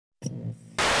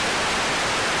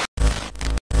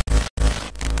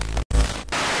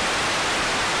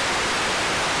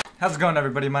How's it going,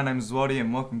 everybody? My name is Wody,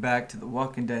 and welcome back to The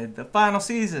Walking Dead, the final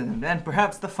season, and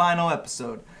perhaps the final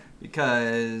episode,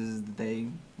 because they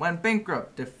went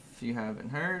bankrupt, if you haven't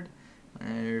heard,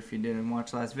 or if you didn't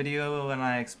watch last video and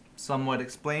I somewhat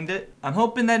explained it. I'm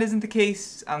hoping that isn't the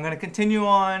case. I'm going to continue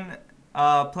on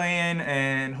playing,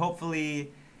 and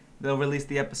hopefully they'll release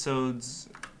the episodes.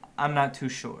 I'm not too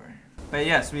sure. But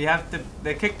yes,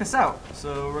 they kicked us out,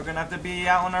 so we're going to have to be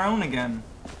out on our own again.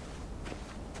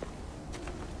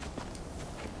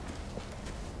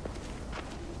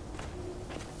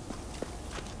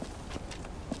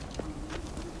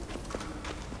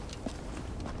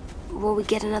 Will we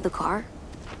get another car?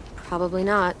 Probably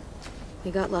not. We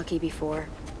got lucky before.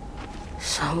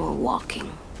 So we're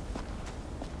walking.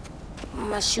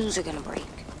 My shoes are gonna break.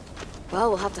 Well,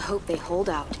 we'll have to hope they hold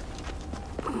out.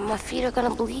 My feet are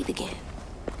gonna bleed again.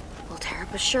 We'll tear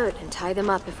up a shirt and tie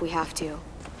them up if we have to.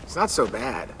 It's not so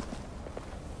bad.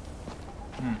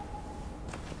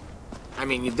 I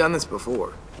mean, you've done this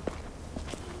before.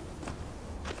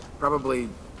 Probably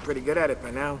pretty good at it by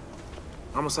now.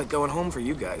 Almost like going home for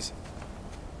you guys.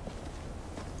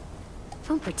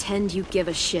 Don't pretend you give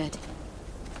a shit.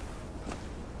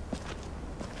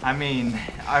 I mean,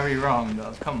 are we wrong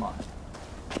though? Come on.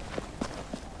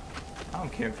 I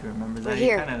don't care if he remembers that. He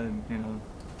kind of,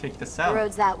 kicked us out. The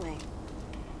road's that way.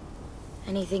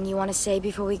 Anything you want to say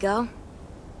before we go?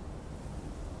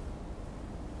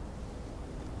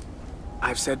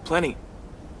 I've said plenty.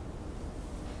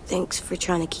 Thanks for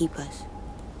trying to keep us.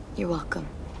 You're welcome.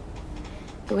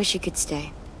 I wish you could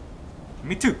stay.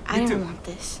 Me too. I don't want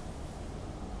this.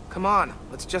 Come on,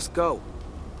 let's just go.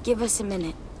 Give us a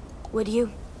minute, would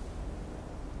you?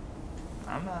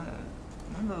 I'm not.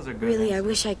 None of those are good. Really, answers. I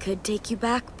wish I could take you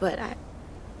back, but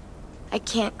I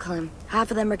can't, Clem.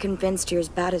 Half of them are convinced you're as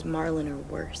bad as Marlon or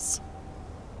worse.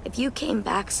 If you came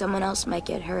back, someone else might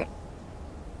get hurt.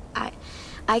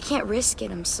 I can't risk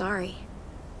it, I'm sorry.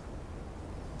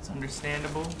 It's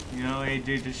understandable. You know,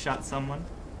 AJ just shot someone.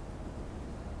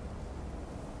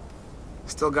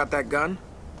 Still got that gun?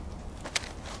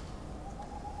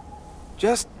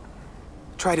 Just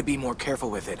try to be more careful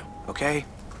with it, okay?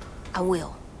 I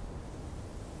will.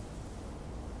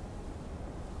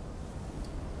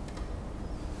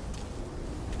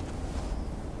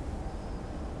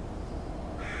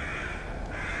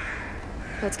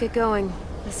 Let's get going.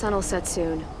 The sun will set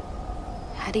soon.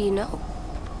 How do you know?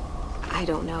 I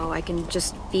don't know. I can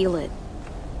just feel it.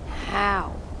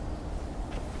 How?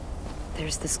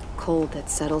 There's this cold that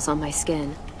settles on my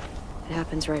skin. It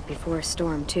happens right before a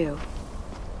storm, too.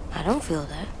 I don't feel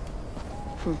that.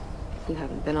 You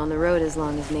haven't been on the road as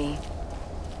long as me.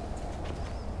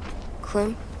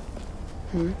 Clem?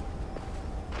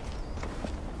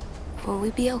 Will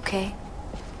we be okay?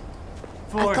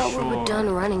 I thought we were done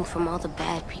running from all the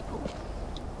bad people.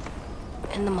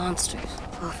 And the monsters.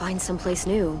 We'll find someplace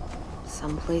new.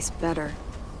 Someplace better.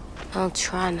 I'll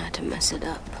try not to mess it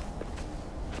up.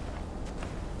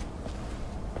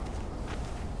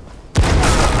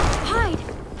 Hide!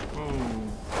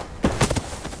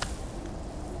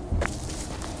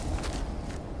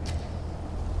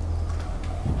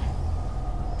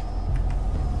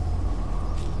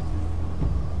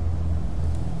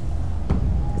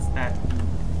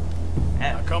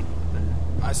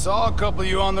 I saw a couple of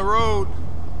you on the road.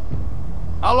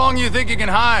 How long do you think you can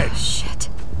hide? Shit.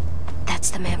 That's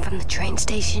the man from the train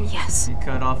station? Yes. He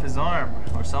cut off his arm,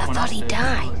 or someone. I thought he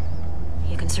died.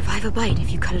 You can survive a bite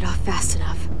if you cut it off fast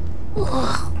enough.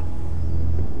 Ugh.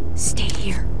 Stay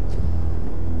here.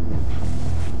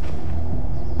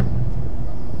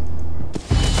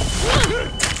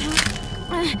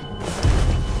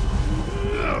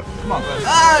 Come on, guys.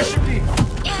 Ah, shoot me!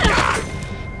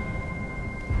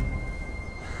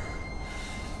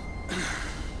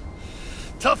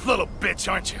 Tough little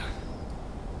bitch, aren't you?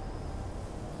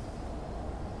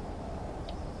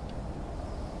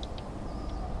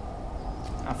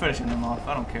 I'm finishing them off.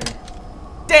 I don't care.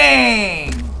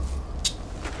 Dang!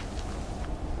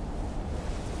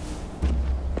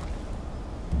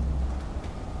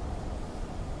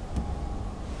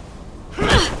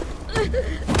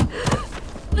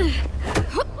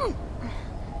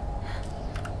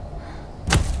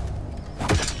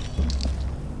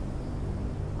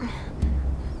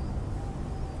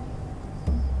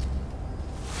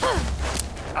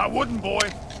 I wouldn't, boy.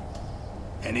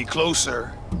 Any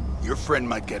closer, your friend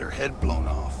might get her head blown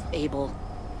off. Abel.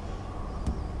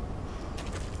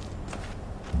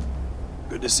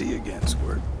 Good to see you again,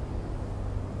 Squirt.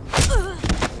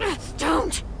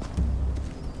 Don't!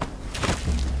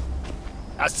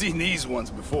 I've seen these ones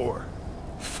before.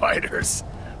 Fighters.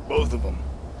 Both of them.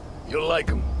 You'll like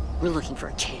them. We're looking for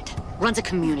a kid. Runs a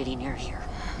community near here.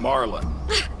 Marlon.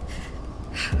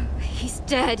 He's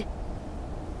dead.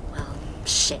 Well,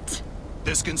 shit.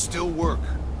 This can still work.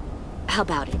 How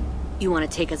about it? You want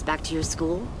to take us back to your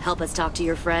school? Help us talk to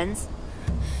your friends?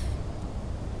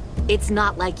 It's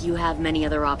not like you have many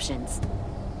other options.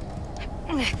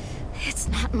 It's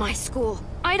not my school.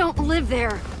 I don't live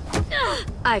there.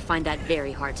 I find that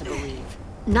very hard to believe.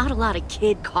 Not a lot of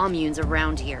kid communes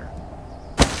around here.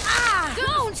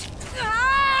 Don't!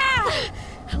 Ah!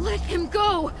 Let him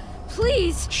go,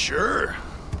 please. Sure,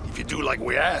 if you do like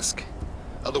we ask.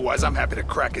 Otherwise, I'm happy to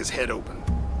crack his head open.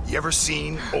 You ever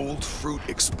seen old fruit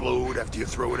explode after you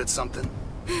throw it at something?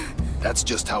 That's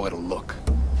just how it'll look.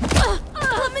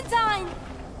 Clementine!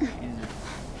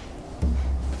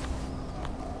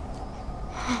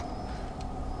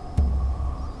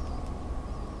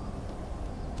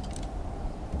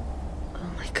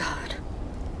 Oh my god.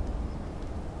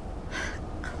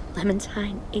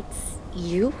 Clementine, it's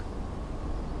you?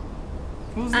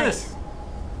 Who's this?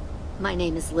 My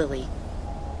name is Lily.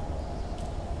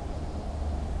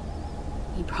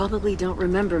 You probably don't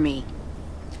remember me.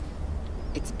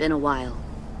 It's been a while.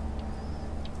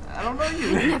 I don't know I've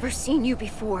you. never seen you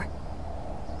before.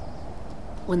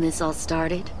 When this all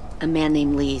started, a man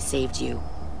named Lee saved you.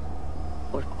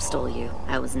 Or stole you.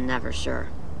 I was never sure.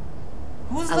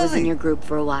 Who's I was in Lily? your group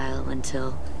for a while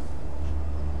until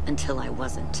I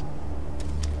wasn't.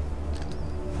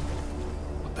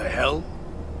 What the hell?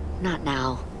 Not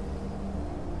now.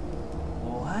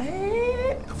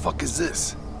 What? The fuck is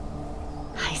this?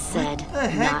 I said, the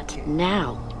heck? not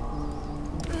now.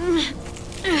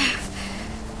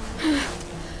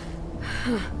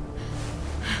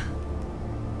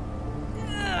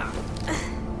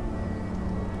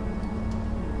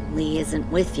 Lee isn't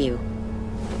with you.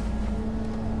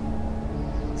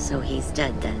 So he's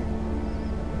dead then.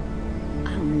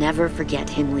 I'll never forget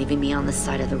him leaving me on the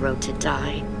side of the road to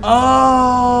die.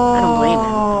 Oh! I don't blame him.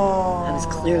 I was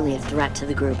clearly a threat to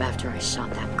the group after I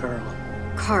shot that girl.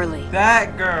 Carly.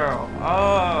 That girl.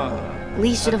 Oh.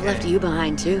 Lee should have Okay. left you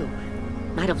behind too.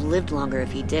 Might have lived longer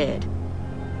if he did.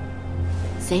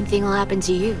 Same thing will happen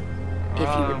to you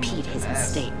if you repeat his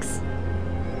that's- mistakes.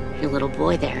 Your little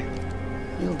boy there,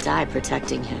 you'll die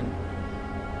protecting him.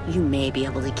 You may be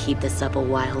able to keep this up a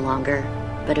while longer,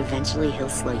 but eventually he'll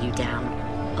slow you down.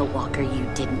 A walker you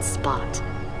didn't spot.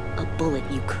 A bullet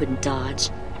you couldn't dodge.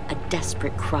 A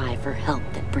desperate cry for help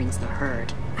that brings the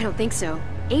herd. I don't think so.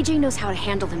 AJ knows how to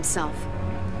handle himself.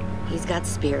 He's got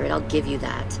spirit, I'll give you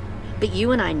that. But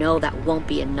you and I know that won't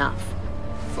be enough.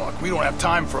 Fuck, we don't have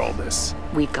time for all this.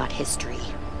 We've got history.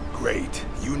 Great.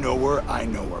 You know her, I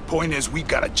know her. Point is, we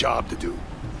got a job to do.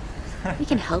 We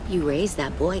can help you raise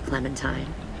that boy,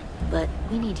 Clementine. But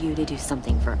we need you to do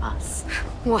something for us.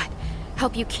 What?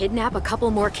 Help you kidnap a couple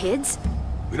more kids?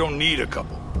 We don't need a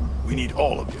couple. We need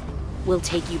all of you. We'll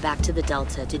take you back to the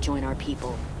Delta to join our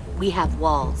people. We have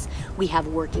walls, we have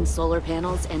working solar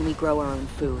panels, and we grow our own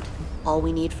food. All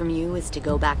we need from you is to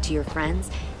go back to your friends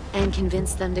and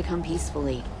convince them to come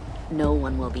peacefully. No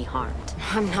one will be harmed.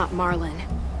 I'm not Marlon.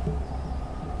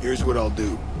 Here's what I'll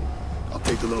do. I'll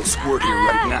take the little squirt here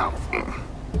right now.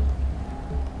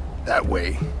 That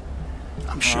way,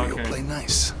 I'm sure you'll Okay. play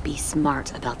nice. Be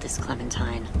smart about this,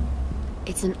 Clementine.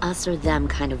 It's an us or them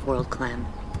kind of world, Clem.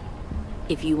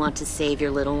 If you want to save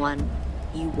your little one,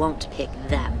 you won't pick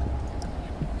them.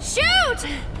 Shoot!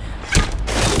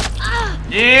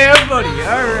 Yeah, buddy.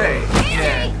 All right.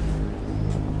 Yeah.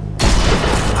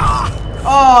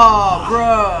 Oh,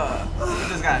 bruh. He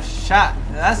just got shot.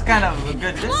 That's kind of a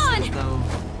good distance, though.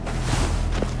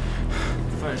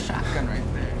 For a shotgun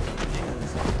right there.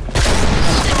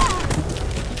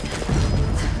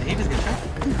 Did he just get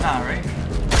shot? All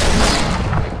right.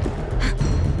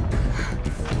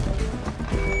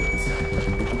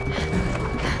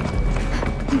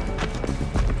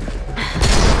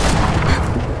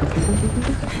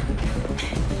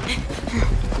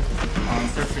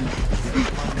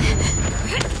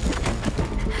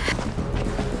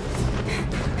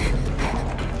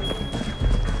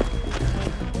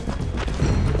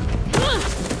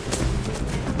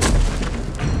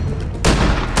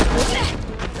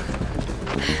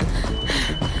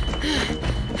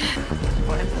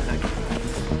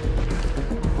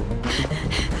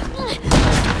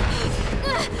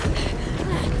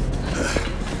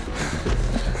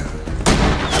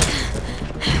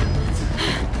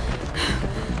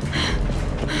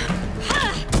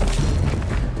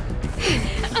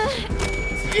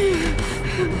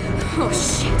 Oh,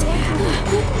 shit.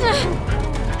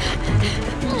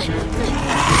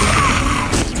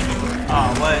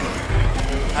 Oh, what?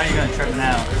 How are you gonna trip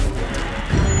now?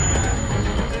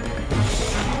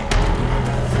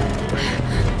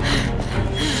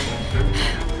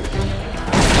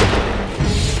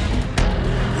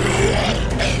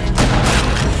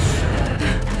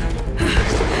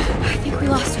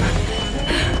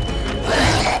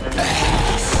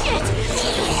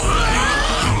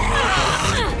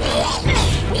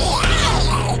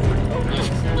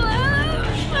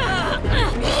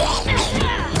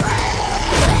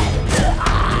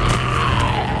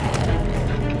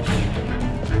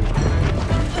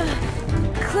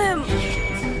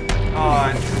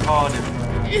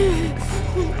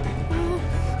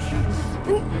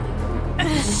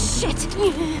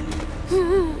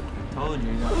 Told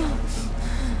you got something.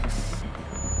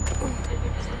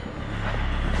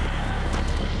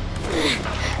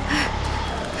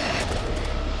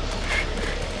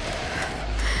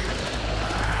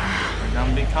 They're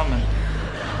gonna be coming.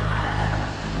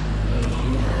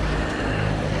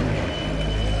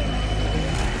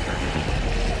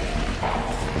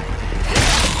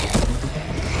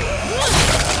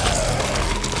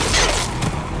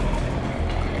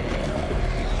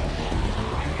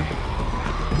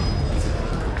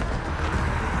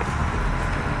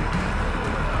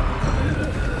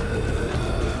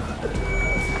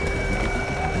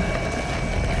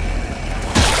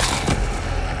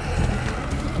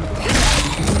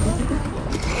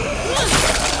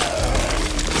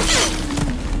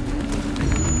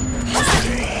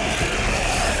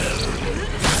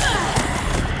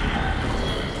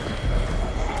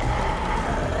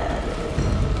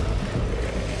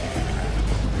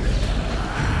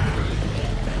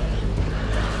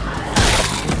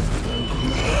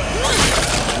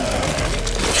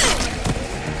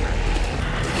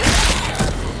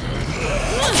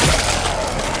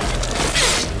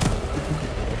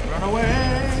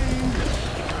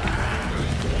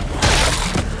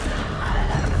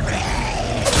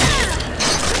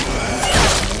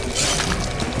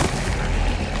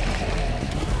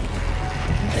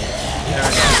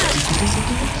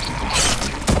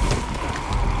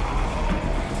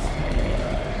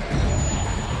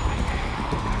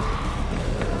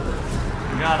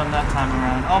 Got him that time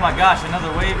around. Oh my gosh,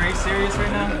 another wave. Are you serious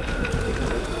right now?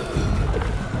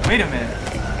 Wait a minute.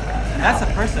 That's a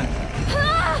person.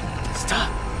 Stop.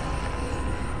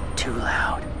 Too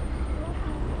loud.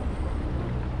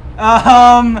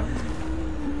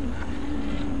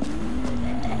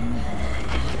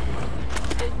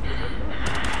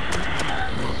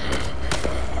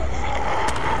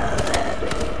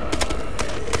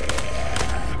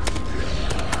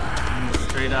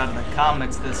 Straight out of the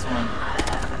comics, this one.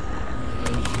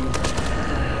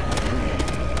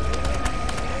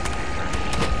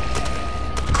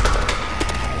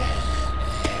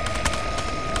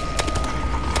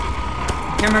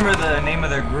 I can't remember the name of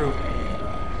their group,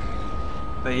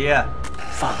 but yeah.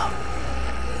 Follow.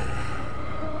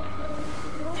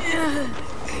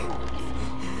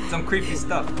 Some creepy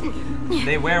stuff.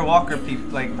 They wear walker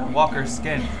like walker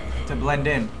skin to blend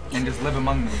in and just live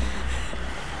among them.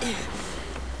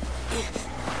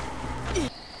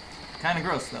 Kind of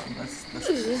gross though. That's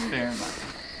fair about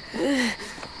it.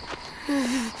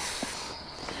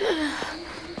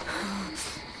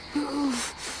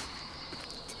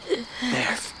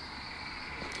 There.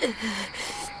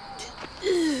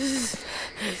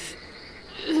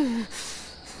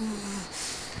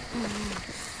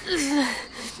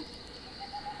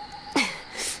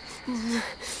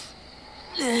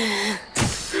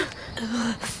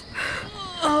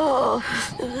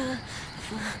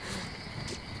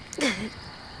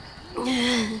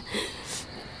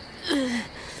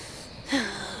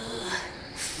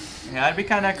 Yeah, I'd be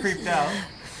kind of creeped out.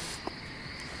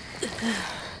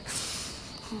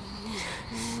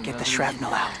 Get the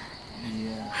shrapnel out.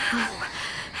 Yeah.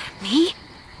 Me?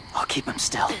 I'll keep him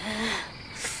still.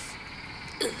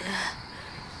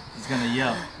 He's gonna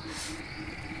yell.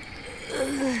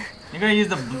 You're gonna use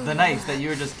the knife that you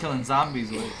were just killing zombies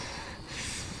with.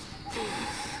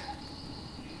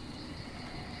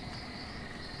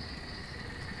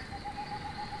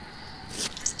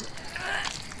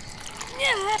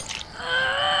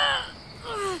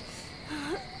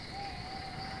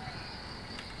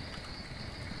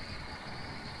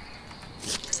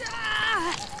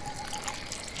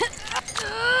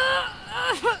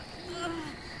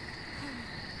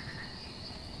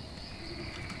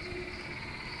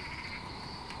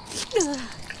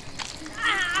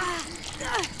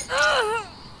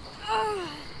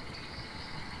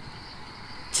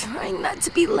 Trying not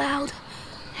to be loud.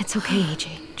 It's okay,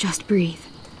 AJ. Just breathe.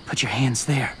 Put your hands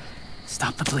there.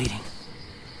 Stop the bleeding.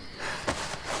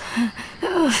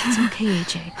 It's okay,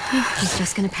 AJ. He's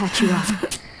just gonna patch you up.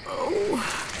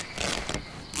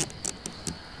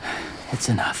 It's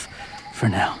enough. For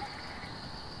now.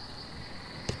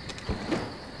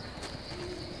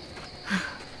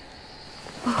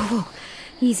 Whoa.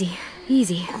 Easy.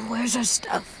 Easy. Where's our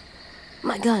stuff?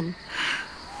 My gun.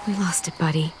 We lost it,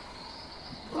 buddy.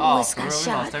 Oh, Liz for got real? We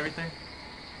shot. lost everything?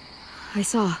 I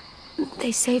saw.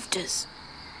 They saved us.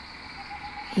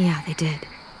 Yeah, they did.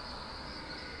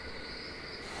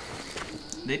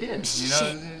 They did. You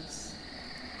Shit. know,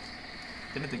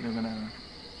 didn't think they were gonna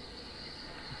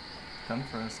come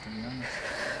for us, to be honest.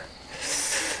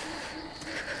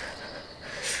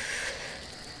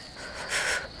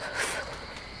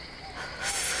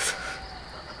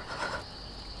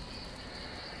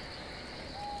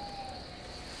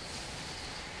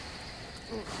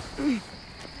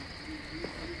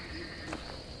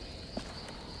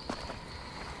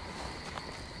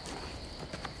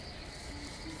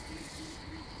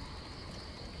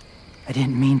 I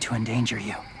didn't mean to endanger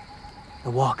you.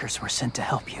 The walkers were sent to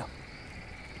help you.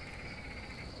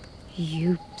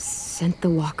 You sent the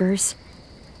walkers?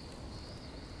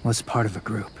 Was part of a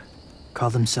group. Call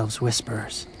themselves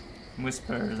Whisperers.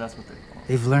 Whisperers, that's what they're called.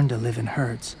 They've learned to live in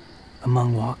herds,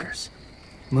 among walkers.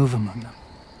 Move among them.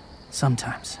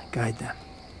 Sometimes guide them.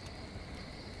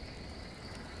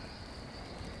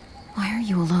 Why are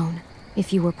you alone,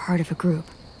 if you were part of a group?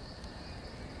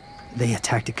 They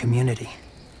attacked a community.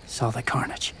 Saw the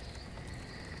carnage.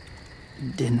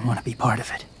 Didn't want to be part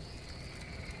of it.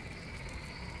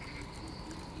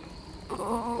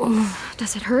 Oh,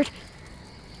 does it hurt?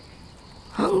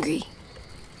 Hungry.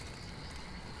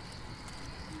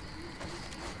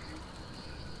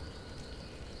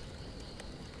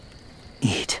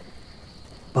 Eat.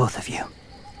 Both of you.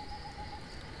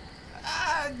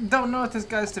 I don't know if this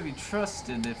guy's to be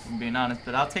trusted, if I'm being honest,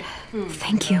 but I'll take food.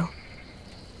 Thank you.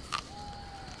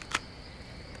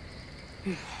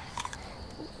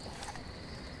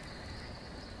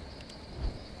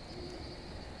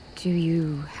 Do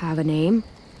you have a name?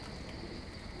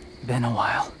 Been a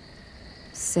while.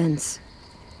 Since...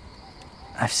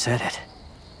 I've said it.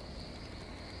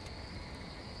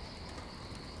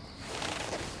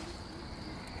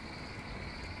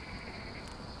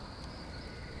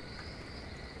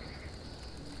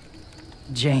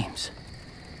 James.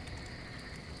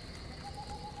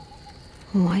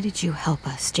 Why did you help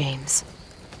us, James?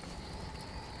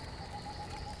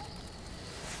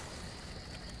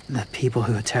 The people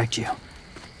who attacked you.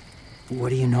 What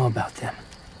do you know about them?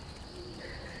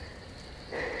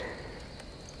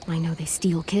 I know they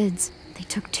steal kids. They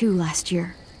took 2 last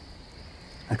year.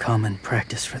 A common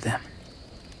practice for them.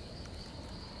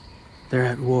 They're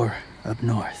at war up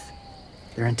north.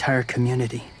 Their entire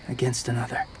community against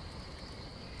another.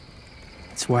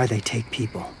 It's why they take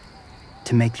people.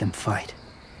 To make them fight.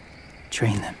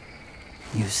 Train them.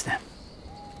 Use them.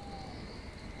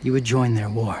 You would join their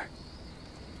war.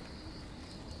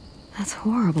 That's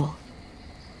horrible.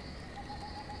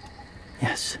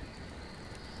 Yes.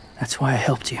 That's why I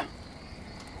helped you.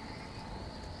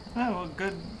 Oh, well,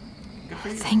 good for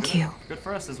you. Thank you. Good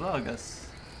for us as well, I guess.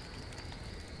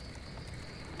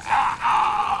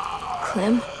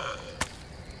 Clem?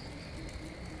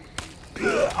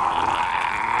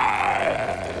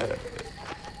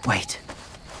 Wait.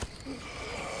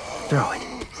 Throw it.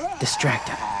 Distract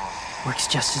him. Works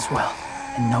just as well,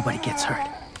 and nobody gets hurt.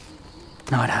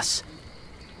 Not us.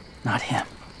 Not him.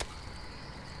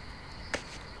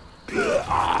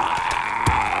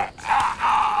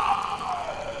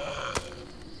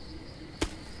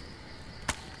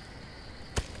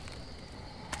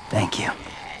 Thank you.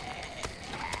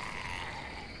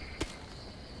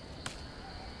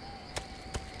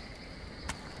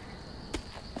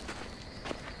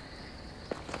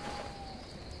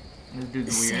 This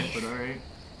dude's weird, but alright.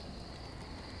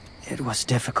 It was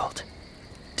difficult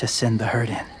to send the herd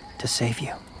in to save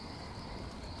you.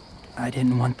 I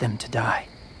didn't want them to die.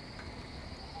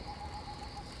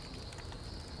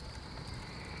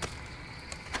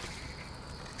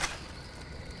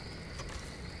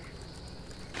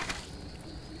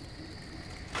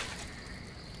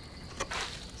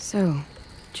 So,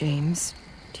 James,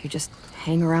 do you just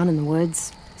hang around in the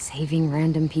woods, saving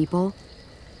random people?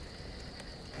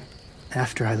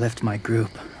 After I left my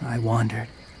group, I wandered.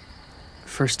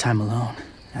 First time alone,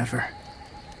 ever.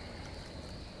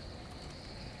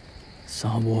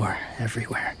 Saw war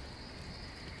everywhere.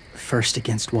 First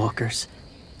against walkers,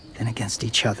 then against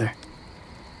each other.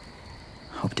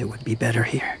 Hoped it would be better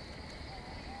here.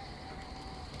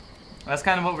 That's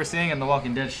kind of what we're seeing in the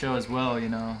Walking Dead show as well, you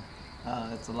know.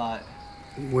 It's a lot.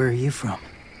 Where are you from?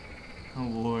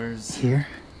 Wars. Here?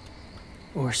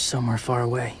 Or somewhere far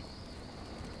away?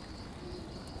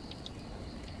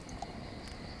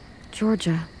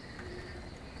 Georgia.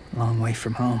 Long way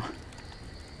from home.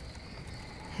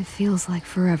 It feels like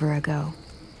forever ago.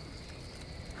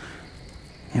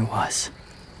 It was.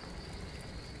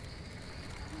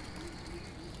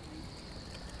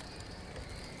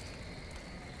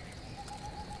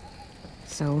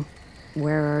 So,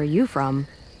 where are you from?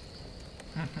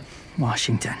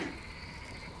 Washington.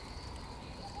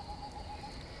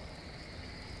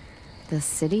 The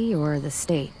city or the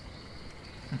state?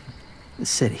 The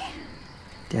city.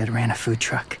 Dad ran a food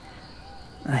truck.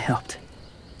 I helped.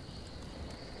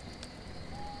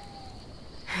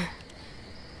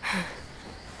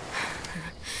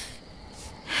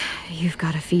 You've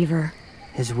got a fever.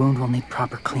 His wound will need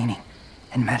proper cleaning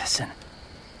and medicine.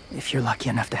 If you're lucky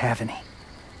enough to have any.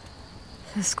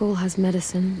 The school has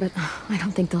medicine, but I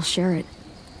don't think they'll share it.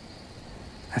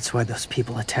 That's why those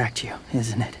people attacked you,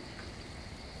 isn't it?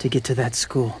 To get to that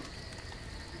school.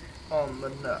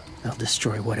 No. They'll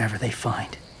destroy whatever they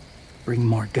find. Bring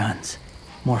more guns,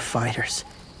 more fighters.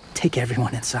 Take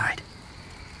everyone inside.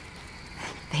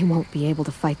 They won't be able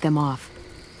to fight them off.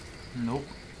 Nope.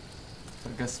 So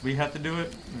I guess we have to do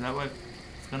it? Is that what's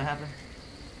gonna happen?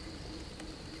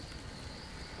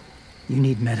 You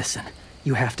need medicine.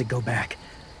 You have to go back,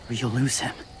 or you'll lose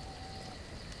him.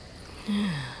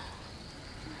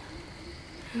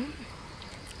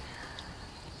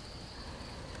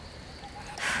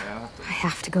 I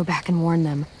have to go back and warn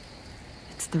them.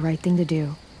 It's the right thing to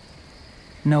do.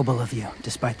 Noble of you,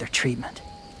 despite their treatment.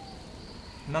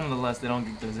 Nonetheless, they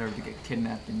don't deserve to get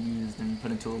kidnapped and used and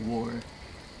put into a war.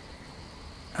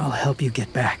 I'll help you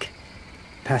get back.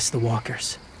 Past the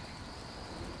walkers.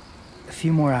 A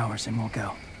few more hours and we'll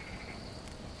go.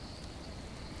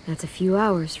 That's a few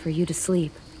hours for you to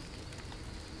sleep.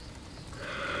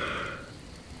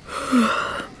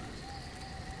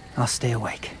 I'll stay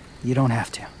awake. You don't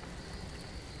have to.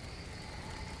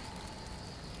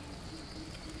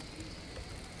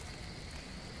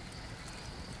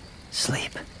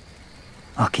 Sleep.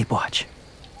 I'll keep watch.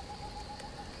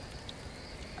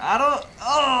 I don't...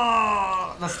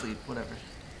 Oh! Let's sleep, whatever.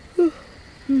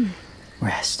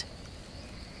 Rest.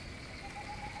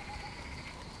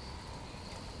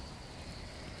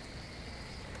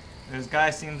 This guy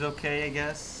seems okay, I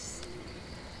guess.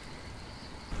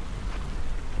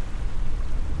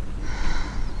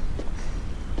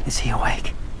 Is he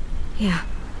awake? Yeah,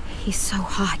 he's so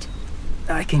hot.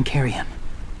 I can carry him.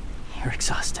 You're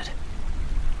exhausted.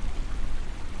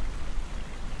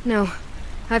 No,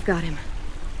 I've got him.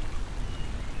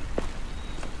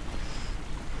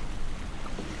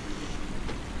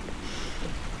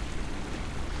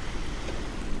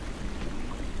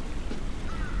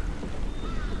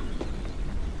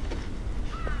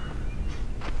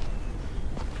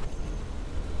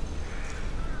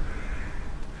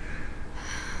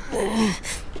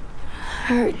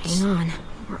 Hurts. Hang on,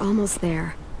 we're almost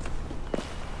there.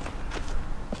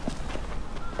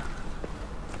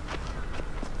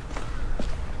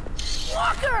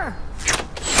 Walker!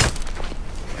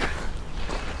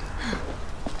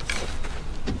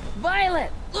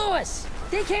 Violet! Lewis!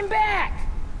 They came back!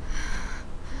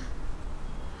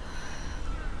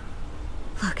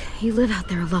 Look, you live out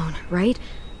there alone, right?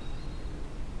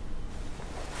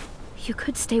 You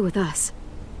could stay with us.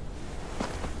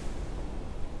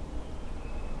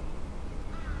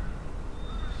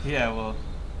 Yeah, well...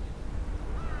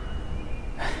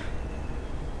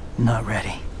 Not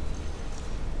ready.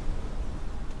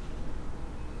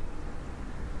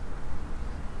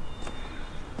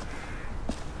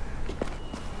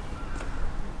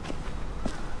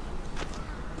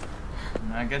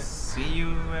 I guess see you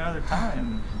another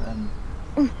time, then.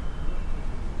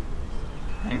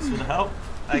 Thanks for the help,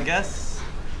 I guess.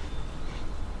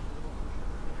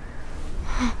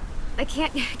 I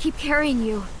can't keep carrying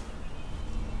you.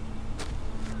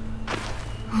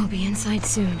 We'll be inside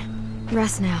soon.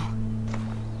 Rest now.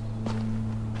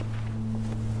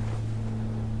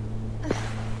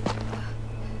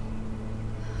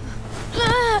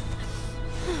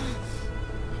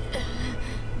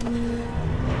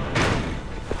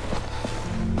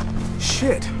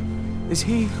 Shit. Is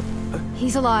he...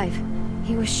 He's alive.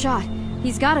 He was shot.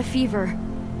 He's got a fever.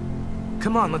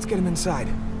 Come on, let's get him inside.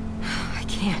 I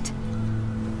can't.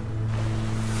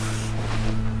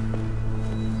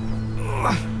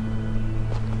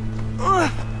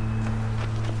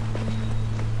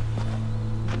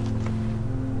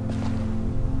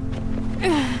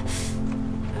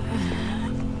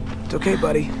 It's okay,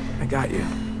 buddy. I got you.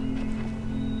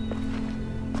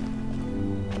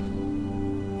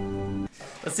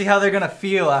 Let's see how they're gonna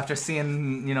feel after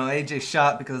seeing, you know, AJ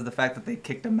shot because of the fact that they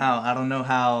kicked him out. I don't know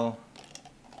how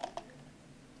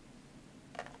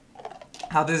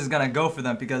this is gonna go for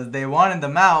them because they wanted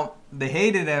them out, they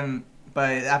hated him,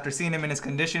 but after seeing him in his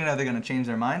condition, are they gonna change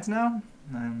their minds now?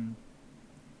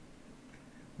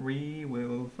 We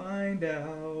will find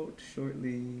out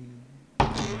shortly.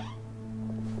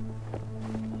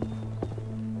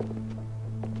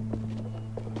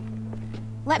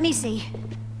 Let me see.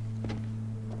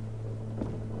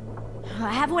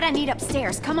 I have what I need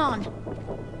upstairs. Come on.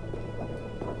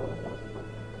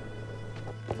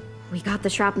 We got the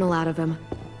shrapnel out of him.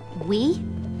 We?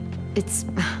 It's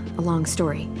a long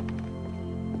story.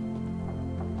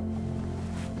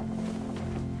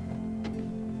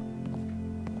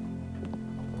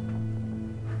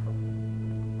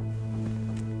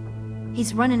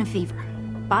 He's running a fever.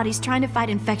 body's trying to fight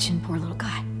infection, poor little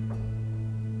guy.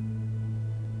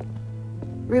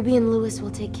 Ruby and Louis will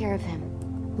take care of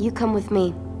him. You come with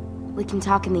me. We can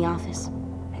talk in the office.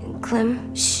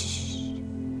 Clem, shh.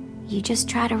 You just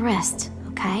try to rest,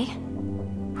 okay?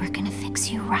 We're gonna fix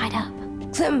you right up.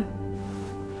 Clem!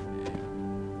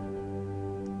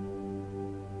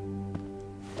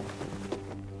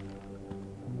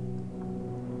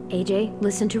 AJ,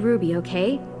 listen to Ruby,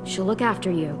 okay? She'll look after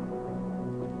you.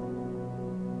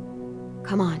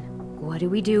 Come on, what do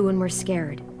we do when we're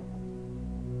scared?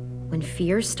 When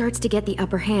fear starts to get the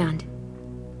upper hand,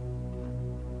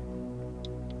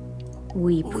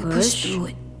 we push through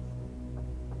it.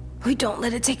 We don't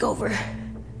let it take over.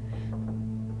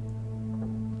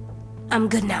 I'm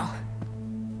good now.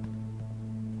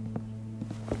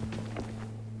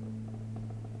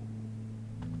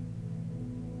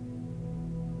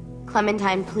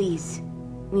 Clementine, please.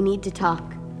 We need to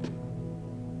talk.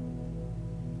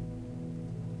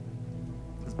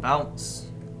 Let's bounce.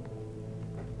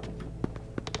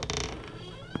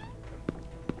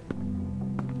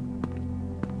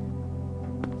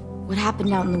 What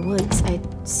happened out in the woods? I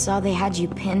saw they had you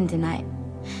pinned and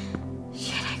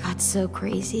Shit, I got so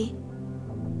crazy.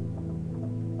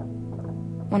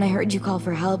 When I heard you call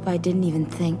for help, I didn't even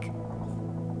think.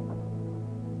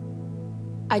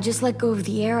 I just let go of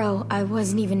the arrow. I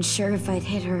wasn't even sure if I'd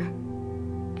hit her.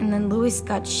 And then Louis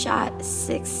got shot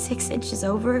six inches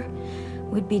over.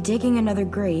 We'd be digging another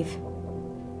grave.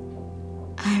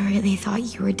 I really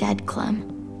thought you were dead, Clem.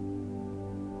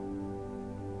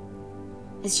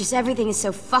 It's just everything is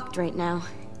so fucked right now,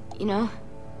 you know?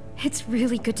 It's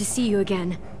really good to see you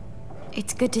again.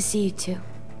 It's good to see you too.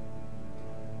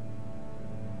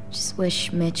 Just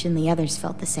wish Mitch and the others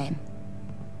felt the same.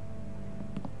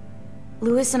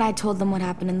 Louis and I told them what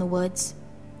happened in the woods.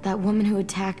 That woman who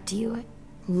attacked you.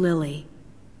 Lily.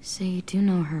 So you do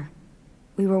know her.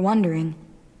 We were wondering.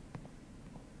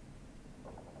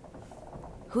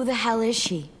 Who the hell is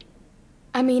she?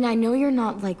 I mean, I know you're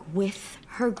not, like, with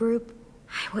her group.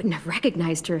 I wouldn't have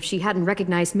recognized her if she hadn't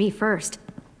recognized me first.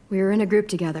 We were in a group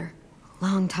together. A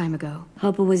long time ago.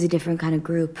 Hope it was a different kind of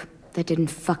group. That didn't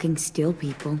fucking steal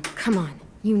people. Come on.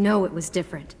 You know it was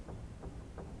different.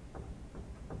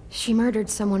 She murdered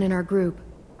someone in our group.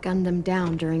 Gunned them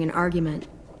down during an argument.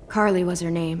 Carly was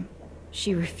her name.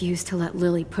 She refused to let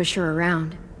Lily push her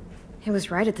around. It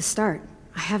was right at the start.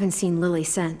 I haven't seen Lily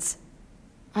since.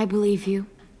 I believe you.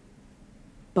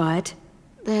 But?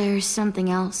 There's something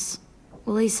else.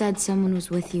 Willie said someone was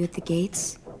with you at the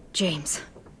gates. James.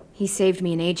 He saved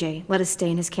me and AJ, let us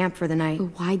stay in his camp for the night.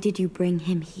 But why did you bring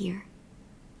him here?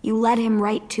 You led him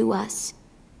right to us.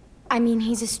 I mean,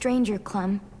 he's a stranger,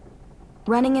 Clem.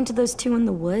 Running into those two in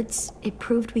the woods, it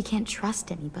proved we can't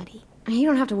trust anybody. You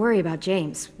don't have to worry about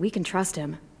James. We can trust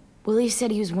him. Willie said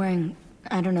he was wearing,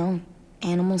 I don't know,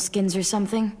 animal skins or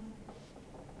something?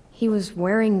 He was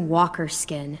wearing walker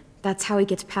skin. That's how he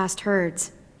gets past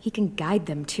herds. He can guide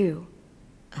them, too.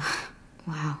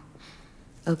 Wow.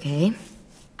 Okay.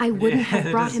 I wouldn't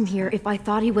have brought him here if I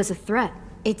thought he was a threat.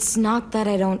 It's not that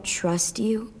I don't trust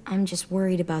you. I'm just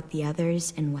worried about the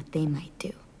others and what they might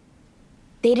do.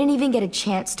 They didn't even get a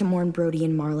chance to mourn Brody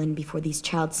and Marlon before these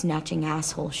child-snatching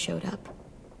assholes showed up.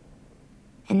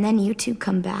 And then you two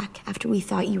come back after we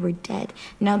thought you were dead.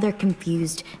 Now they're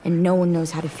confused, and no one knows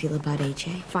how to feel about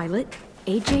AJ. Violet,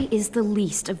 AJ is the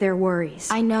least of their worries.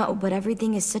 I know, but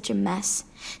everything is such a mess.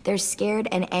 They're scared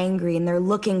and angry, and they're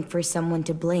looking for someone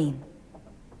to blame.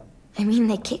 I mean,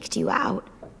 they kicked you out.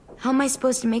 How am I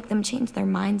supposed to make them change their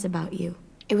minds about you?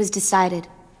 It was decided.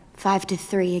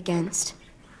 5-3 against.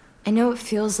 I know it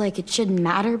feels like it shouldn't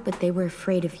matter, but they were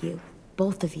afraid of you.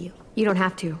 Both of you. You don't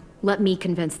have to. Let me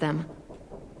convince them.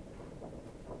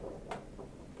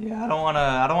 Yeah, I don't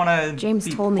wanna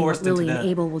James told me what Lily and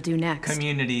Abel will do next.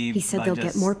 Community. He said they'll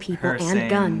get more people and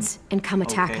guns and come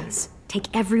attack us. Take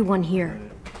everyone here.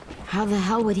 How the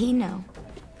hell would he know?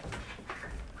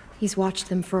 He's watched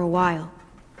them for a while.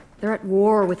 They're at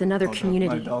war with another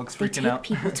community. My dog's they freaking take out.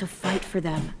 people to fight for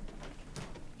them.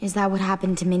 Is that what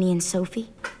happened to Minnie and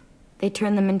Sophie? They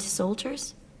turned them into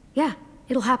soldiers? Yeah,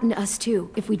 it'll happen to us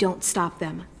too, if we don't stop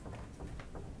them.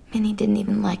 Minnie didn't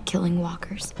even like killing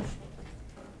walkers.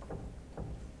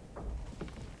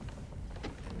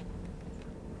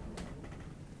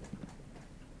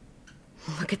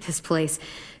 Look at this place.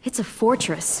 It's a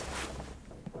fortress.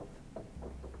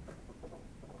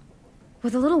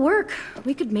 With a little work,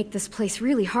 we could make this place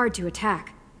really hard to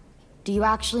attack. Do you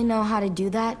actually know how to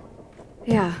do that?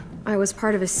 Yeah, I was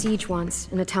part of a siege once,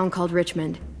 in a town called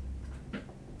Richmond.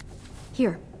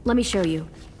 Here, let me show you.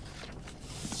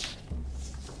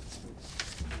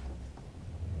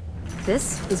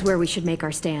 This is where we should make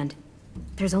our stand.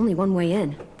 There's only one way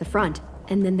in, the front,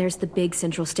 and then there's the big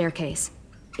central staircase.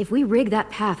 If we rig that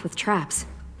path with traps,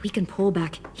 we can pull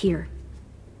back here.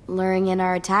 Luring in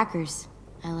our attackers.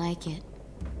 I like it.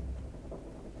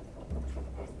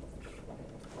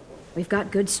 We've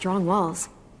got good, strong walls.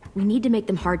 We need to make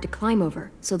them hard to climb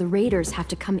over, so the raiders have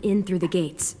to come in through the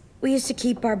gates. We used to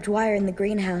keep barbed wire in the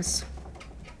greenhouse.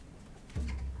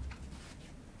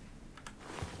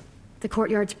 The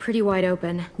courtyard's pretty wide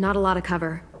open, not a lot of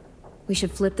cover. We should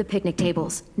flip the picnic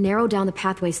tables, narrow down the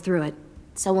pathways through it.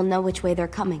 So we'll know which way they're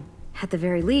coming. At the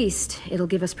very least, it'll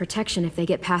give us protection if they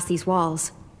get past these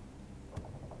walls.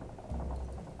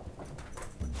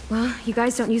 Well, you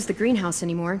guys don't use the greenhouse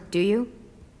anymore, do you?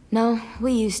 No,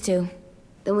 we used to.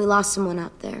 Then we lost someone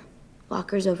out there.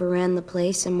 Walkers overran the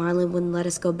place and Marlin wouldn't let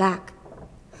us go back.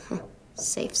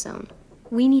 Safe zone.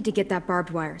 We need to get that barbed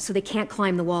wire so they can't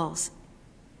climb the walls.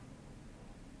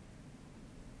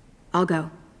 I'll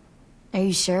go. Are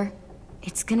you sure?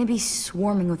 It's gonna be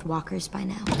swarming with walkers by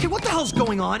now. Okay, what the hell's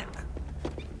going on?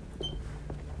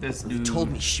 This dude. You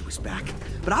told me she was back,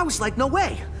 but I was like, no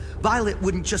way. Violet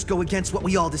wouldn't just go against what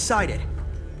we all decided.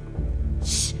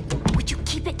 Shh! Would you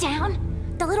keep it down?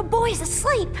 The little boy's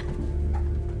asleep.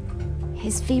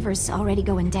 His fever's already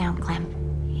going down, Clem.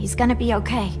 He's gonna be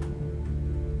okay.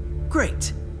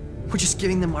 Great. We're just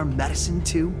giving them our medicine,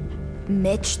 too?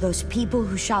 Mitch, those people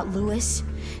who shot Lewis,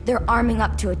 they're arming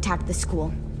up to attack the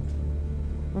school.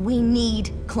 We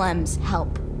need Clem's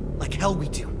help. Like hell we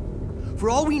do. For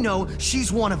all we know,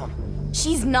 she's one of them.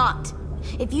 She's not.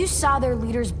 If you saw their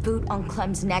leader's boot on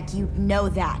Clem's neck, you'd know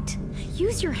that.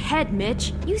 Use your head,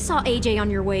 Mitch. You saw AJ on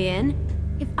your way in.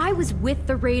 If I was with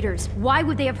the raiders, why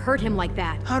would they have hurt him like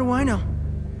that? How do I know?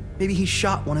 Maybe he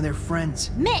shot one of their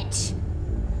friends. Mitch!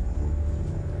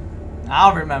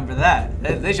 I'll remember that.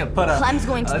 They should put a. Clem's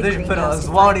going to the they should put a. greenhouse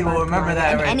to Zwadi fight will remember Barbed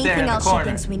that Wire, right and there in anything the else she corner.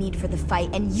 thinks we need for the fight,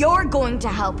 and you're going to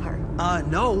help her.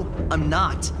 No, I'm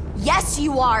not. Yes,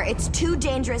 you are. It's too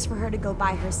dangerous for her to go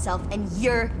by herself, and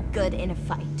you're good in a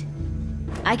fight.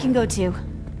 I can go too.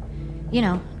 You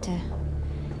know, to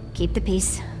keep the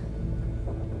peace.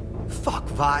 Fuck,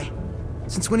 Vi.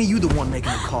 Since when are you the one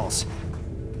making the calls?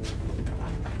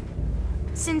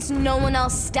 Since no one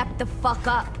else stepped the fuck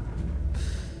up.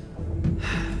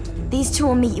 These two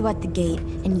will meet you at the gate,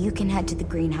 and you can head to the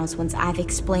greenhouse once I've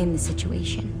explained the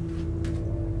situation.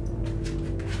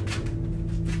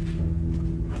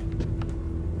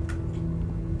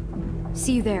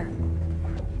 See you there.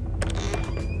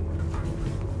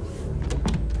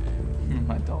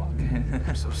 My dog.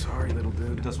 I'm so sorry, little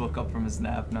dude. Just woke up from his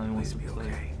nap. Now he wants to be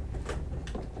okay.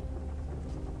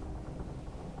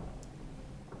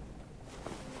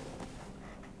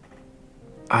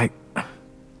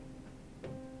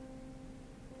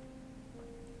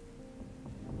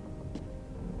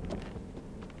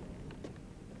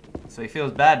 So he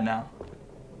feels bad now.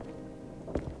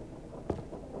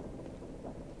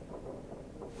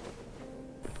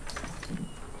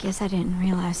 Guess I didn't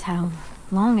realize how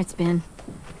long it's been.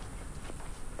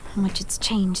 How much it's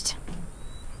changed.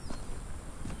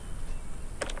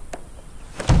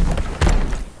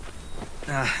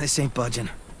 This ain't budging.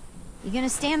 You gonna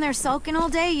stand there sulking all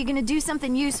day? You gonna do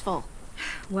something useful?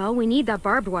 Well, we need that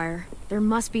barbed wire. There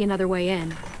must be another way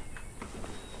in.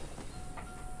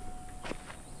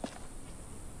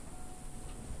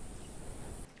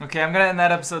 Okay, I'm gonna end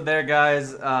that episode there,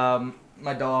 guys.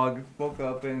 My dog woke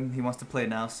up and he wants to play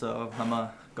now, so I'm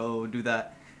gonna go do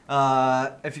that.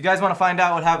 If you guys want to find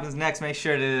out what happens next, make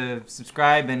sure to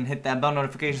subscribe and hit that bell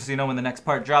notification so you know when the next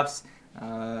part drops.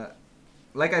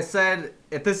 Like I said,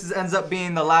 if this ends up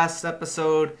being the last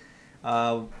episode,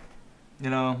 you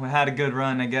know, we had a good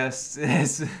run, I guess.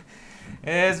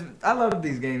 I love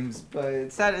these games, but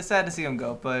it's sad to see them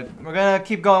go. But we're gonna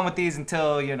keep going with these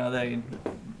until, you know, they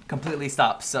completely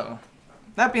stop. So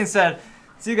that being said,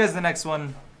 see you guys in the next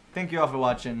one. Thank you all for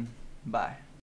watching. Bye.